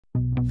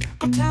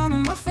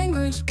on my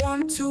fingers,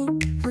 1, 2,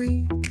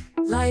 3.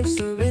 Life's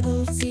a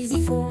riddle, it's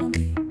easy for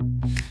me.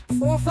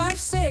 4, 5,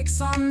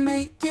 6, I'm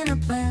making a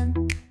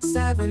plan.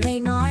 7, 8,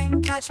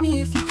 9, catch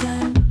me if you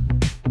can.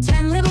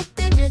 10 little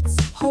digits,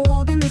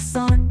 holding the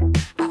sun.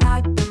 I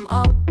add them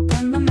up,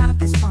 and the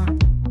math is fun.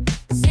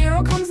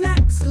 0 comes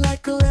next,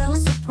 like a little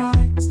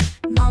surprise.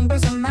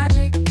 Numbers are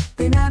magic,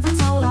 they never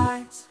tell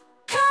lies.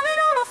 Counting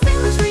on my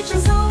fingers, reaching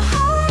so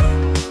high,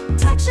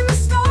 touching the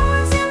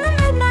stars in the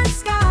midnight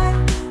sky.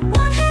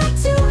 1 hand,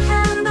 2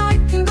 hand, I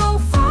can go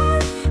far.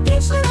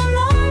 Each little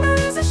number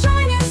is a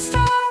shining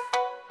star.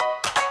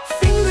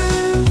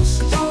 Fingers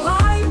don't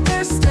lie,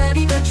 they're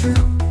steady, they're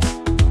true,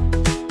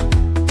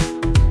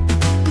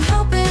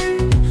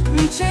 helping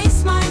me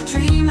chase my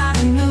dream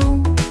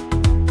avenue.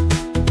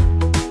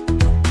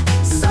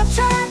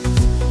 Subtract,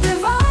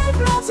 divide,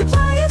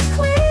 multiply, it's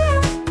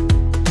clear.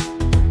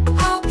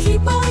 I'll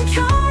keep on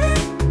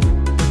counting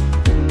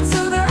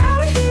till they're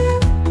out of here.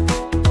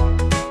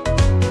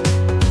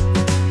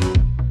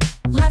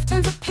 Left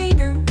hand's a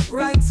painter,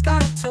 right's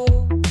got a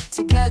tool.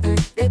 Together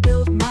they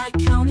build my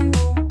counting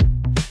rule.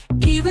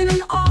 Even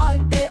and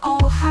odd, they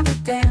all have a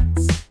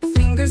dance.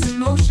 Fingers in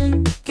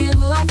motion, give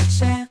life a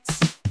chance.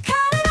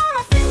 Counting on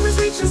my fingers,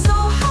 reaching so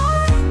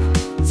high,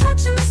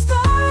 touching the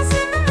stars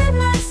in the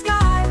midnight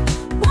sky.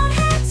 1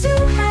 hand, 2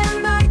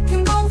 hand, I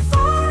can go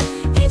far.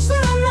 Each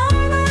little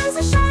number is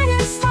a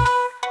shining star.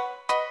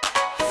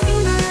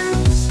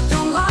 Fingers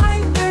don't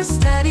lie, they're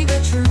steady,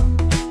 they're true,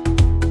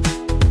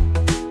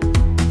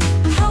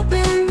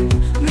 helping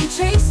me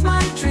chase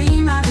my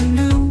dream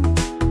avenue.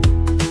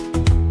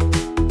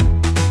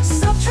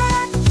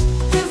 Subtract,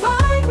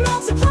 divide,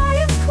 multiply,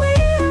 it's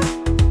clear.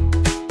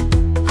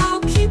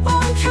 I'll keep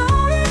on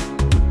counting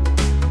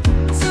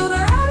till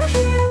they're out of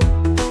here.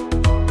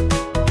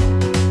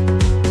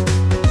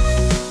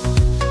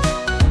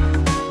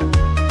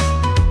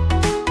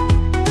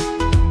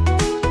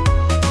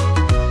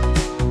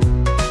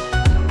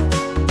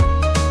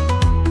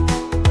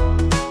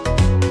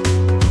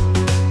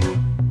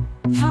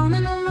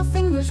 Counting on my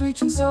fingers,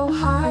 reaching so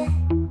high,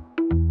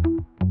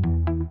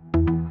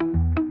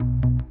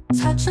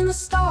 touching the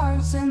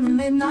stars in the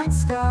midnight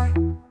sky.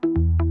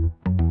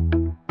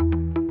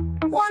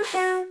 1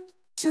 hand,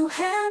 2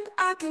 hand,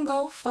 I can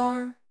go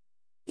far.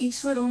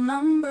 Each little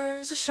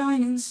number's a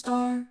shining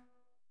star.